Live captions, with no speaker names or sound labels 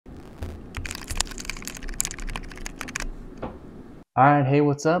Alright, hey,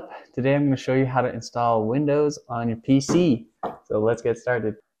 what's up? Today I'm going to show you how to install Windows on your PC. So let's get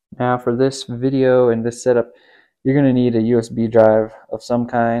started. Now for this video and this setup, you're going to need a USB drive of some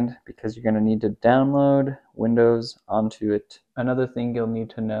kind because you're going to need to download Windows onto it. Another thing you'll need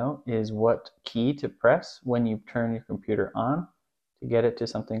to know is what key to press when you turn your computer on to get it to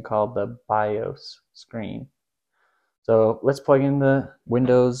something called the BIOS screen. So let's plug in the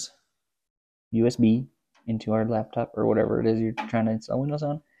Windows USB into our laptop or whatever it is you're trying to install Windows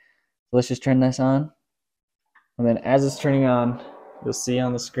on. So let's just turn this on. And then as it's turning on, you'll see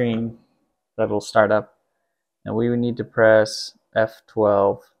on the screen that it'll start up. And we would need to press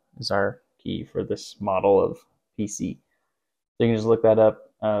F12 is our key for this model of PC. So you can just look that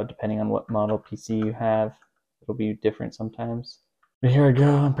up depending on what model PC you have. It'll be different sometimes. But here we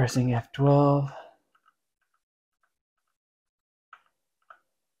go, I'm pressing F12.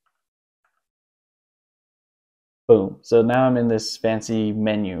 Boom. So now I'm in this fancy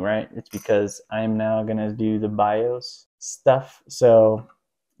menu, right? It's because I'm now going to do the BIOS stuff. So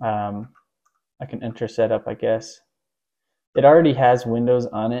I can enter setup, I guess. It already has Windows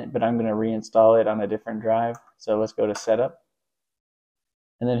on it, but I'm going to reinstall it on a different drive. So let's go to setup.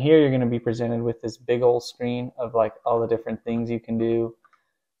 And then here you're going to be presented with this big old screen of like all the different things you can do.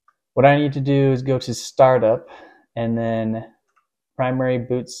 What I need to do is go to startup and then primary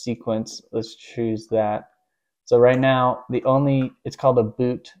boot sequence. Let's choose that. So right now, it's called a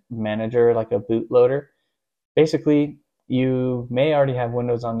boot manager, like a bootloader. Basically, you may already have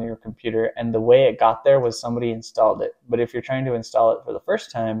Windows on your computer, and the way it got there was somebody installed it. But if you're trying to install it for the first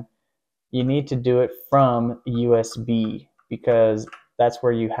time, you need to do it from USB because that's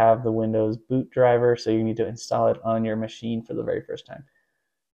where you have the Windows boot driver, so you need to install it on your machine for the very first time.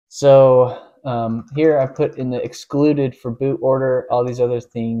 So here I put in the excluded for boot order, all these other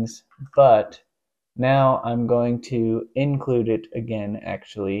things, but now I'm going to include it again,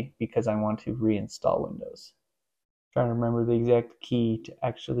 actually, because I want to reinstall Windows. I'm trying to remember the exact key to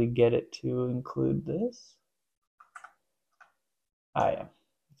actually get it to include this. Ah, yeah,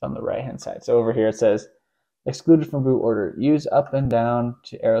 it's on the right-hand side. So over here it says, excluded from boot order. Use up and down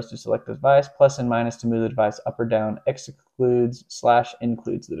to arrows to select the device, plus and minus to move the device up or down, excludes /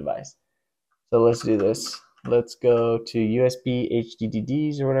 includes the device. So let's do this. Let's go to USB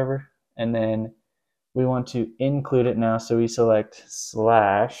HDDs or whatever, and then we want to include it now, so we select /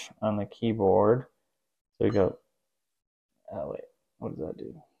 on the keyboard. So we go, oh wait, what does that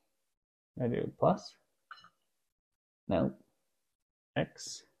do? I do plus? No.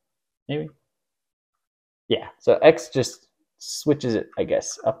 X? Maybe? Yeah, so X just switches it, I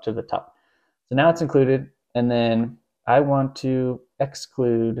guess, up to the top. So now it's included, and then I want to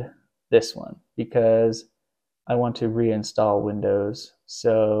exclude this one because I want to reinstall Windows.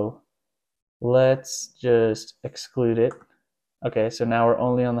 So let's just exclude it. Okay, so now we're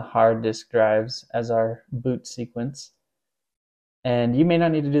only on the hard disk drives as our boot sequence. And you may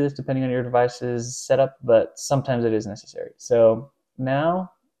not need to do this depending on your device's setup, but sometimes it is necessary. So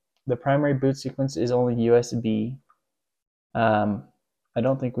now the primary boot sequence is only USB. I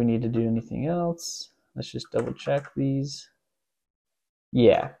don't think we need to do anything else. Let's just double check these.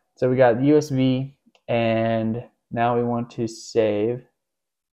 Yeah, so we got USB, and now we want to save.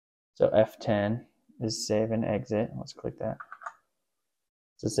 So F10 is save and exit. Let's click that.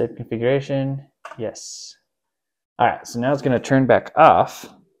 So save configuration, yes. All right, so now it's going to turn back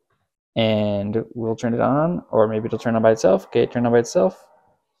off, and we'll turn it on, or maybe it'll turn on by itself. Okay, turn on by itself.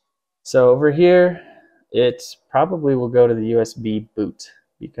 So over here, it probably will go to the USB boot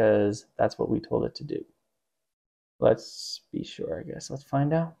because that's what we told it to do. Let's be sure, I guess. Let's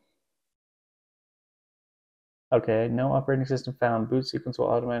find out. Okay, no operating system found. Boot sequence will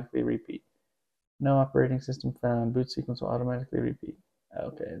automatically repeat. No operating system found. Boot sequence will automatically repeat.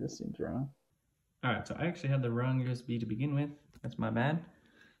 Okay, this seems wrong. All right, so I actually had the wrong USB to begin with. That's my bad.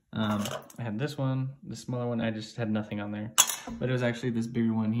 I had this one, the smaller one, I just had nothing on there. But it was actually this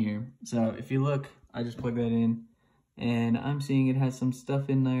bigger one here. So if you look, I just plugged that in, and I'm seeing it has some stuff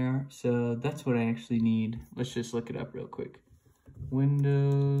in there. So that's what I actually need. Let's just look it up real quick.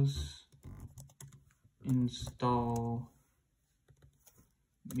 Windows install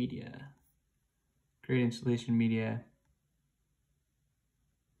media. Create installation media.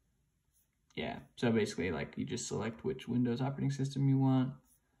 Yeah, so basically like you just select which Windows operating system you want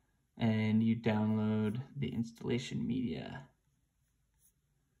and you download the installation media.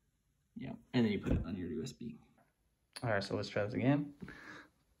 Yeah, and then you put it on your USB. All right, so let's try this again.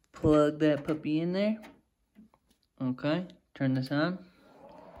 Plug that puppy in there. Okay, turn this on.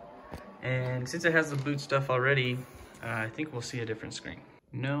 And since it has the boot stuff already, I think we'll see a different screen.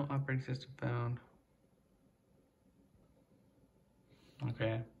 No operating system found.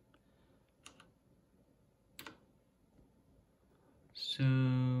 Okay. So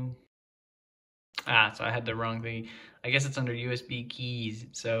I had the wrong thing. I guess it's under USB keys.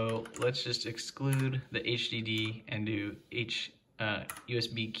 So let's just exclude the HDD and do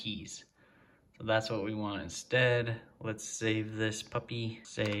USB keys. So that's what we want instead. Let's save this puppy.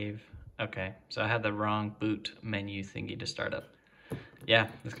 Save. Okay, so I had the wrong boot menu thingy to start up. Yeah,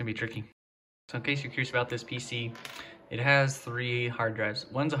 this can be tricky. So in case you're curious about this PC, it has 3 hard drives.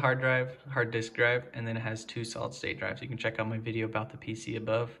 One's a hard drive, hard disk drive, and then it has 2 solid state drives. You can check out my video about the PC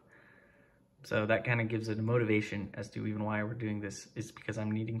above. So that kind of gives it a motivation as to even why we're doing this, is because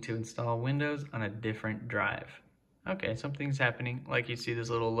I'm needing to install Windows on a different drive. Okay, something's happening. Like you see this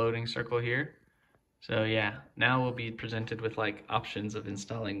little loading circle here. So yeah, now we'll be presented with like options of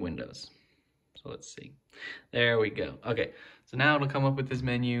installing Windows. So let's see. There we go. Okay, so now it'll come up with this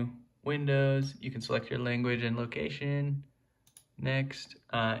menu. Windows, you can select your language and location. Next,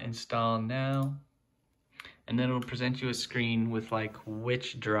 install now. And then it'll present you a screen with like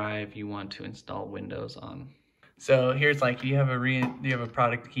which drive you want to install Windows on. So here's like, you have a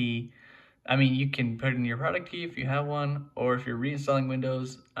product key. I mean, you can put in your product key if you have one, or if you're reinstalling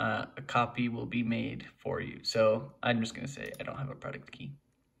Windows, a copy will be made for you. So I'm just gonna say I don't have a product key.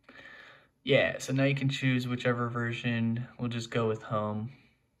 Yeah, so now you can choose whichever version. We'll just go with home.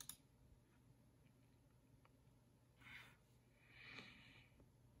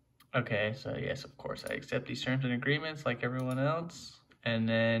 Okay, so yes, of course, I accept these terms and agreements like everyone else. And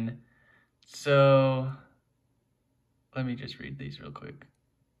then, so let me just read these real quick.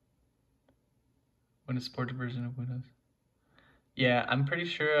 When to support a version of Windows. Yeah, I'm pretty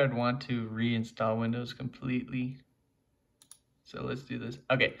sure I'd want to reinstall Windows completely. So let's do this.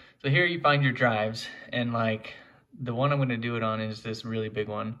 Okay, so here you find your drives, and like the one I'm gonna do it on is this really big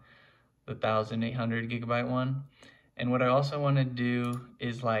one, the 1,800 gigabyte one. And what I also want to do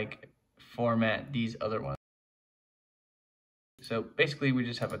is like format these other ones. So basically we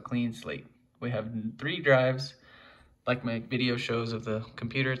just have a clean slate. We have 3 drives, like my video shows of the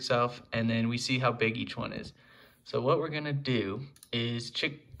computer itself, and then we see how big each one is. So what we're gonna do is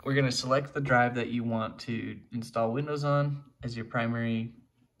we're gonna select the drive that you want to install Windows on as your primary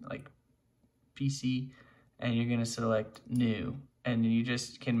like PC, and you're gonna select new, and you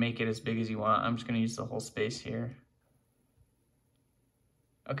just can make it as big as you want. I'm just gonna use the whole space here.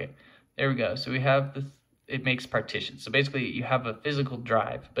 Okay, there we go. So we have it makes partitions. So basically you have a physical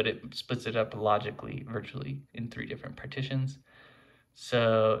drive, but it splits it up logically, virtually, in 3 different partitions.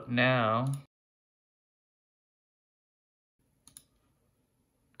 So now,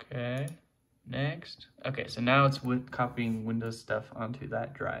 okay, next. Okay, so now it's copying Windows stuff onto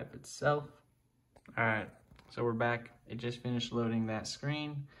that drive itself. All right, so we're back. It just finished loading that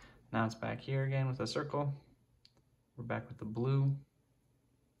screen. Now it's back here again with a circle. We're back with the blue.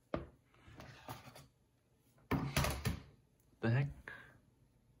 The heck?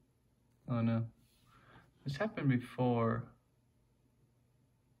 Oh no. This happened before.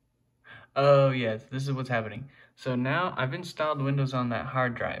 Oh yes, this is what's happening. So now I've installed Windows on that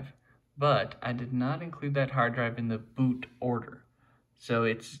hard drive, but I did not include that hard drive in the boot order. So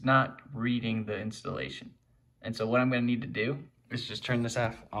it's not reading the installation. And so what I'm gonna need to do is just turn this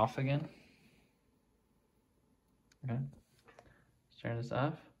off again. Okay, let's turn this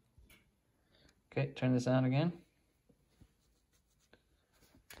off. Okay, turn this on again.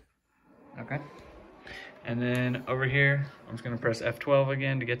 Okay, and then over here, I'm just gonna press F12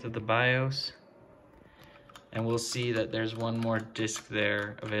 again to get to the BIOS. And we'll see that there's one more disk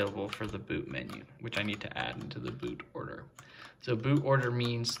there available for the boot menu, which I need to add into the boot order. So boot order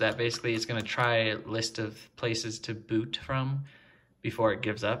means that basically it's gonna try a list of places to boot from before it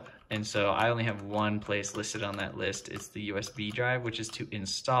gives up. And so I only have one place listed on that list. It's the USB drive, which is to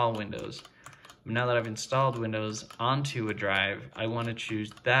install Windows. Now that I've installed Windows onto a drive, I want to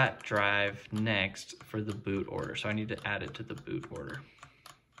choose that drive next for the boot order. So I need to add it to the boot order.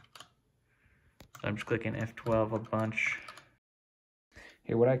 So I'm just clicking F12 a bunch.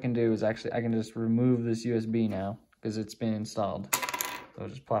 Here, what I can do is actually, I can just remove this USB now because it's been installed. So I'll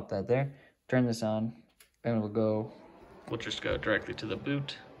just plop that there, turn this on, and we'll just go directly to the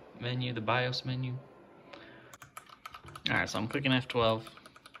boot menu, the BIOS menu. All right, so I'm clicking F12.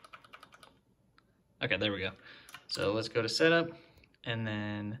 Okay, there we go. So let's go to setup and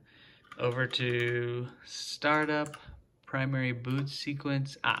then over to startup, primary boot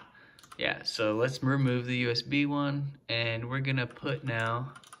sequence. Yeah, so let's remove the USB one and we're gonna put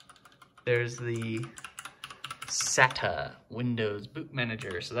now, there's the SATA Windows Boot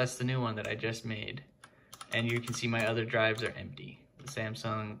Manager. So that's the new one that I just made. And you can see my other drives are empty, the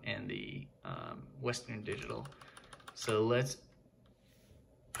Samsung and the Western Digital. So let's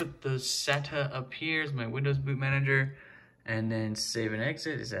put the SATA up here as my Windows boot manager, and then save and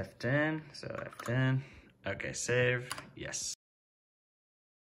exit is F10. So F10. Okay, save. Yes.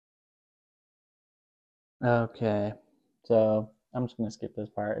 Okay, so I'm just gonna skip this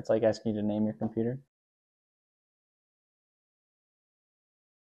part. It's like asking you to name your computer.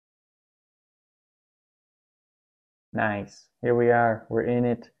 Nice. Here we are. We're in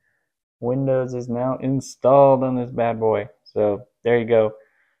it. Windows is now installed on this bad boy. So there you go.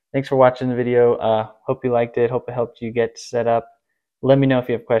 Thanks for watching the video. Hope you liked it. Hope it helped you get set up. Let me know if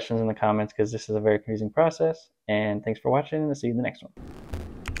you have questions in the comments because this is a very confusing process. And thanks for watching, and I'll see you in the next one.